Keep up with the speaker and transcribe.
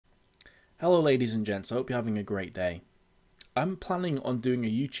Hello ladies and gents, I hope you're having a great day. I'm planning on doing a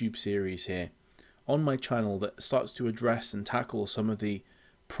YouTube series here on my channel that starts to address and tackle some of the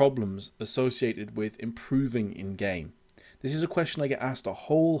problems associated with improving in game. This is a question I get asked a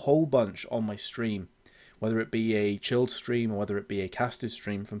whole bunch on my stream, whether it be a chilled stream or whether it be a casted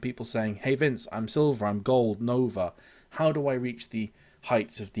stream, from people saying, "Hey Vince, I'm silver, I'm gold, Nova, how do I reach the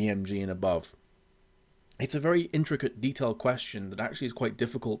heights of DMG and above?" It's a very intricate, detailed question that actually is quite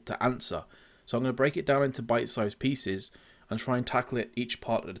difficult to answer. So I'm going to break it down into bite-sized pieces and try and tackle it each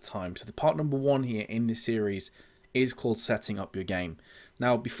part at a time. So the part number one here in this series is called setting up your game.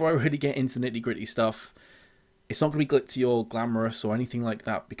 Now, before I really get into the nitty-gritty stuff, it's not going to be glitzy or glamorous or anything like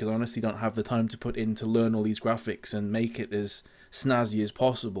that, because I honestly don't have the time to put in to learn all these graphics and make it as snazzy as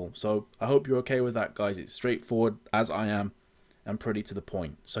possible. So I hope you're okay with that, guys. It's straightforward, as I am, and pretty to the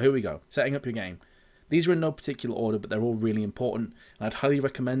point. So here we go. Setting up your game. These are in no particular order, but they're all really important, and I'd highly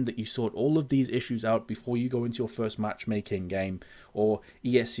recommend that you sort all of these issues out before you go into your first matchmaking game, or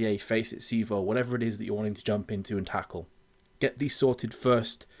ESEA, Face It, CEVO, whatever it is that you're wanting to jump into and tackle. Get these sorted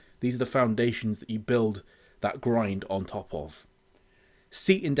first. These are the foundations that you build that grind on top of.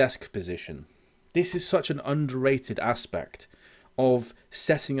 Seat and desk position. This is such an underrated aspect of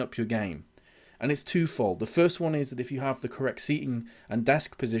setting up your game. And it's twofold. The first one is that if you have the correct seating and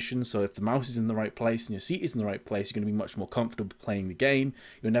desk position, so if the mouse is in the right place and your seat is in the right place, you're going to be much more comfortable playing the game.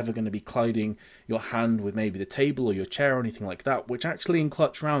 You're never going to be colliding your hand with maybe the table or your chair or anything like that, which actually in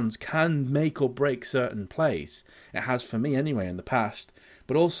clutch rounds can make or break certain plays. It has for me anyway in the past.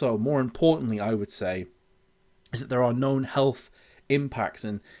 But also, more importantly, I would say, is that there are known health impacts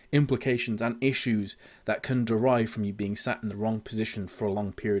and implications and issues that can derive from you being sat in the wrong position for a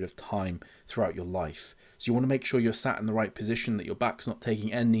long period of time throughout your life. So you want to make sure you're sat in the right position, that your back's not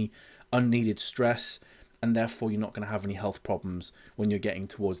taking any unneeded stress, and therefore you're not going to have any health problems when you're getting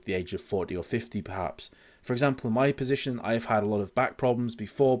towards the age of 40 or 50 perhaps. For example, in my position, I've had a lot of back problems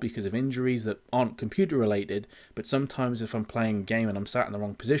before because of injuries that aren't computer related, but sometimes if I'm playing a game and I'm sat in the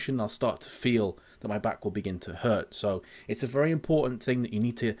wrong position, I'll start to feel that my back will begin to hurt. So it's a very important thing that you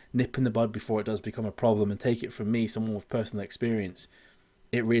need to nip in the bud before it does become a problem, and take it from me, someone with personal experience.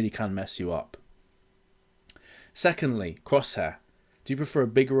 It really can mess you up. Secondly, crosshair. Do you prefer a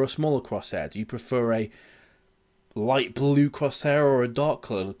bigger or smaller crosshair? Do you prefer a light blue crosshair or a dark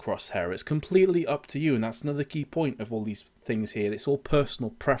coloured crosshair? It's completely up to you, and that's another key point of all these things here. It's all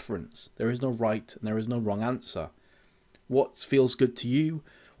personal preference. There is no right and there is no wrong answer. What feels good to you,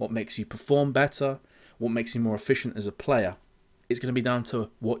 what makes you perform better, what makes you more efficient as a player, is going to be down to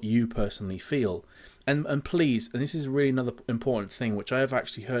what you personally feel. And please, and this is really another important thing, which I have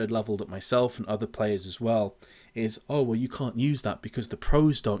actually heard levelled at myself and other players as well, is, oh, well, you can't use that because the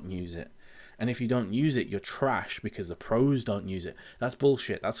pros don't use it. And if you don't use it, you're trash because the pros don't use it. That's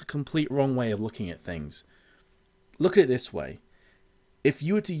bullshit. That's a complete wrong way of looking at things. Look at it this way. If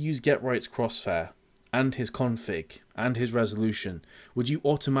you were to use GetRight's crosshair and his config and his resolution, would you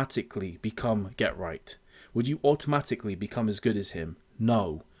automatically become GetRight? Would you automatically become as good as him?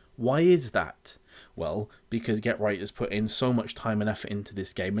 No. Why is that? Well, because GetRight has put in so much time and effort into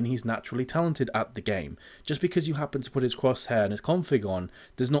this game, and he's naturally talented at the game. Just because you happen to put his crosshair and his config on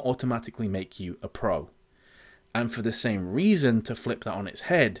does not automatically make you a pro. And for the same reason, to flip that on its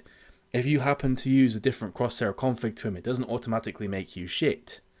head, if you happen to use a different crosshair config to him, it doesn't automatically make you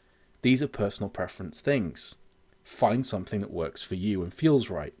shit. These are personal preference things. Find something that works for you and feels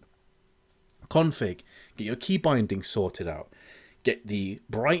right. Config. Get your key binding sorted out. Get the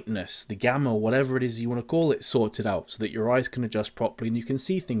brightness, the gamma, whatever it is you want to call it, sorted out so that your eyes can adjust properly and you can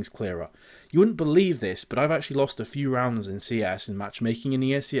see things clearer. You wouldn't believe this, but I've actually lost a few rounds in CS and matchmaking in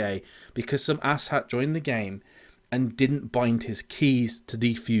ESEA because some asshat joined the game and didn't bind his keys to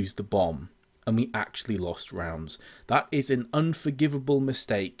defuse the bomb, and we actually lost rounds. That is an unforgivable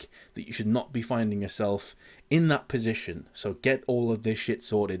mistake that you should not be finding yourself in that position. So get all of this shit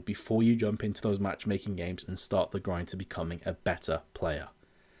sorted before you jump into those matchmaking games and start the grind to becoming a better player.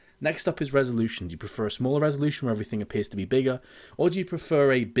 Next up is resolution. Do you prefer a smaller resolution where everything appears to be bigger, or do you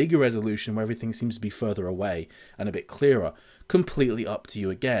prefer a bigger resolution where everything seems to be further away and a bit clearer? Completely up to you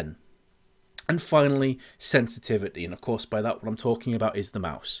again. And finally, sensitivity. And of course, by that, what I'm talking about is the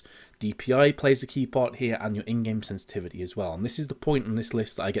mouse. DPI plays a key part here, and your in-game sensitivity as well. And this is the point on this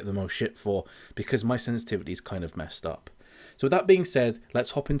list that I get the most shit for, because my sensitivity is kind of messed up. So with that being said,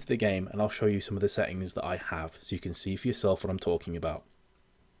 let's hop into the game and I'll show you some of the settings that I have so you can see for yourself what I'm talking about.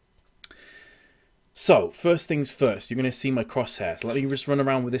 So, first things first, you're going to see my crosshair. So let me just run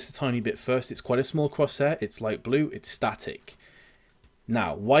around with this a tiny bit first. It's quite a small crosshair. It's light blue. It's static.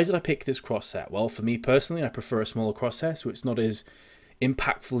 Now, why did I pick this crosshair? Well, for me personally, I prefer a smaller crosshair, so it's not as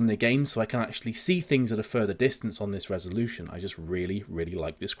impactful in the game, so I can actually see things at a further distance on this resolution. I just really, really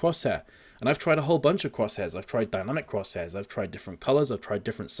like this crosshair. And I've tried a whole bunch of crosshairs. I've tried dynamic crosshairs, I've tried different colors, I've tried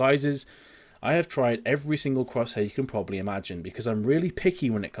different sizes. I have tried every single crosshair you can probably imagine, because I'm really picky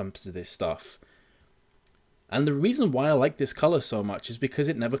when it comes to this stuff. And the reason why I like this color so much is because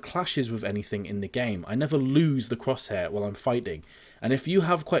it never clashes with anything in the game. I never lose the crosshair while I'm fighting. And if you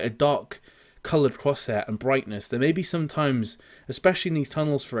have quite a dark colored crosshair and brightness, there may be sometimes, especially in these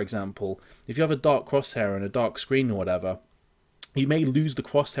tunnels for example, if you have a dark crosshair and a dark screen or whatever, you may lose the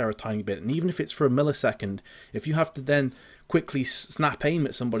crosshair a tiny bit. And even if it's for a millisecond, if you have to then quickly snap aim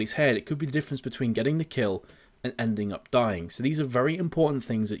at somebody's head, it could be the difference between getting the kill and ending up dying. So these are very important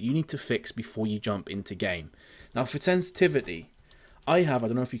things that you need to fix before you jump into game. Now for sensitivity, I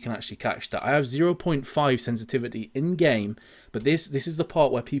don't know if you can actually catch that, I have 0.5 sensitivity in game, but this is the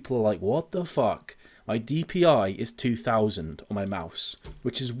part where people are like, what the fuck? My DPI is 2000 on my mouse,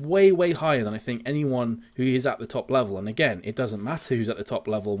 which is way, way higher than I think anyone who is at the top level. And again, it doesn't matter who's at the top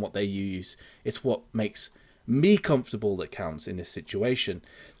level and what they use, it's what makes me comfortable that counts in this situation.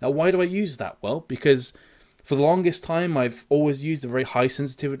 Now why do I use that? Well, because for the longest time, I've always used a very high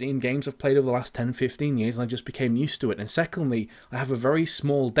sensitivity in games I've played over the last 10-15 years, and I just became used to it. And secondly, I have a very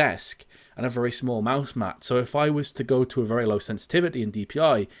small desk and a very small mouse mat. So if I was to go to a very low sensitivity in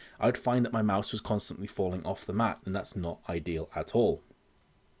DPI, I would find that my mouse was constantly falling off the mat, and that's not ideal at all.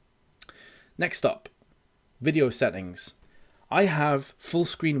 Next up, video settings. I have full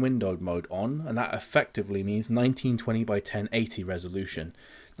screen windowed mode on, and that effectively means 1920 by 1080 resolution.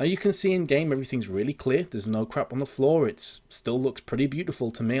 Now you can see in game everything's really clear, there's no crap on the floor, it still looks pretty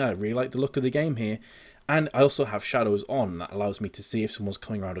beautiful to me. I really like the look of the game here. And I also have shadows on, that allows me to see if someone's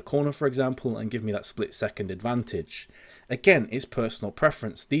coming around a corner for example, and give me that split second advantage. Again, it's personal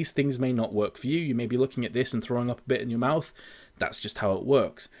preference. These things may not work for you. You may be looking at this and throwing up a bit in your mouth. That's just how it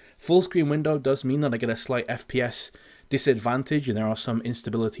works. Full screen window does mean that I get a slight FPS disadvantage and there are some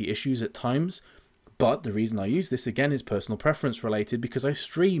instability issues at times. But the reason I use this again is personal preference related, because I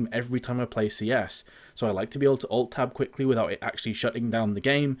stream every time I play CS. So I like to be able to alt-tab quickly without it actually shutting down the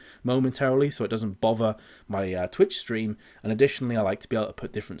game momentarily, so it doesn't bother my Twitch stream. And additionally, I like to be able to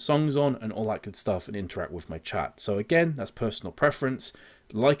put different songs on and all that good stuff and interact with my chat. So again, that's personal preference.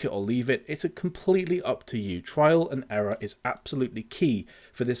 Like it or leave it. It's completely up to you. Trial and error is absolutely key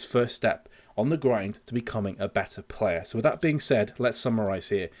for this first step on the grind to becoming a better player. So with that being said, let's summarize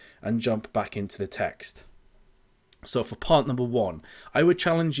here and jump back into the text. So for part number 1, I would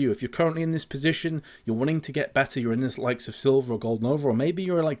challenge you, if you're currently in this position, you're wanting to get better, you're in this likes of Silver or Gold Nova, or maybe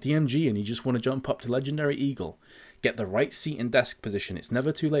you're like DMG and you just want to jump up to Legendary Eagle. Get the right seat and desk position. It's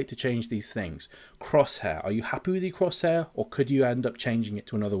never too late to change these things. Crosshair. Are you happy with your crosshair, or could you end up changing it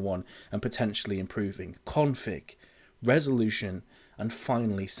to another one and potentially improving? Config, resolution, and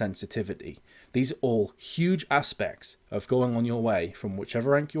finally sensitivity. These are all huge aspects of going on your way from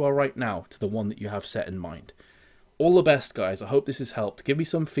whichever rank you are right now to the one that you have set in mind. All the best, guys. I hope this has helped. Give me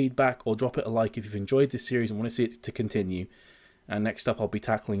some feedback or drop it a like if you've enjoyed this series and want to see it to continue. And next up, I'll be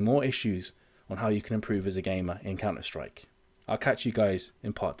tackling more issues on how you can improve as a gamer in Counter-Strike. I'll catch you guys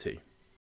in part 2.